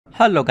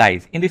Hello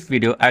guys, in this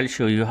video I'll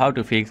show you how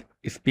to fix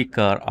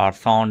speaker or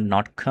sound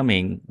not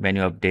coming when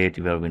you update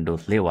your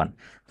Windows 11.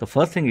 So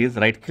first thing is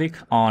right click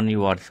on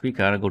your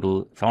speaker, go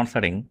to sound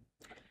setting.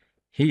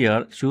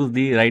 Here choose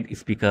the right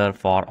speaker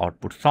for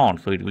output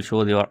sound. So it will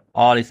show your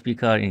all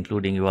speaker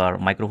including your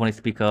microphone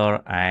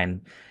speaker,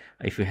 and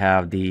if you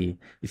have the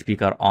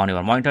speaker on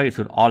your monitor it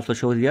should also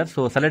show here.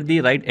 So select the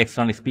right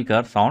external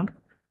speaker sound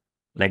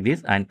like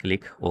this and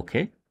click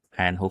OK,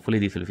 and hopefully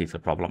this will fix the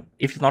problem.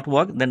 If it's not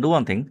work, then do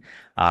one thing,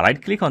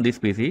 right click on this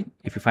PC.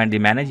 If you find the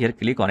manage here,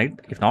 click on it.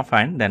 If not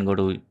find, then go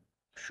to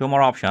show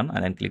more option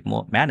and then click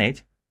more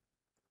manage,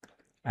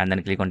 and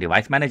then click on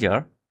device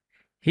manager.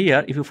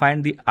 Here if you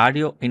find the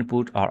audio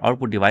input or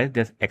output device,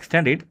 just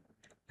extend it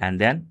and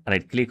then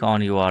right click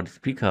on your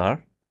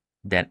speaker,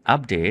 then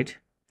update,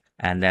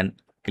 and then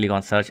click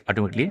on search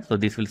automatically. So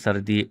this will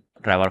search the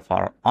driver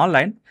for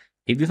online.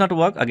 If this not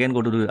work, again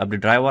go to the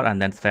update driver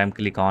and then same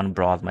click on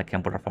browse my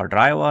computer for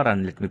driver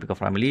and let me pick a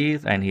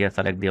families, and here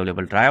select the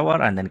available driver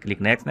and then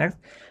click next.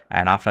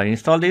 And after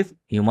install this,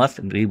 you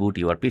must reboot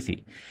your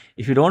PC.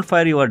 If you don't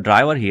find your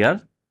driver here,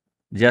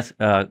 just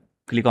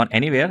click on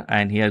anywhere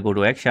and here go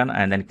to action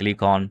and then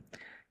click on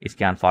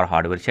scan for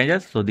hardware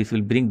changes. So this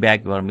will bring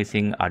back your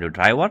missing audio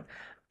driver.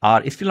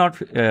 Or still not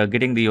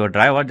getting your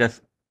driver,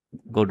 just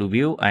go to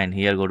view and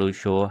here go to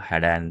show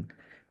hidden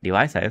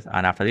devices,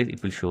 and after this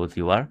it will show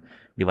your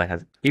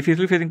devices. If you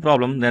are facing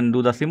problem, then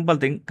do the simple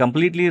thing,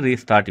 completely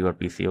restart your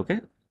PC.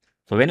 Okay,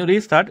 so when you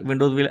restart,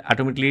 Windows will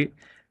automatically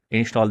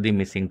install the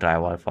missing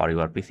driver for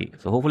your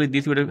PC. So hopefully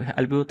this video will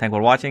help you. Thank you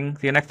for watching.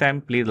 See you next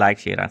time. Please like,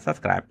 share and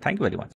subscribe. Thank you very much.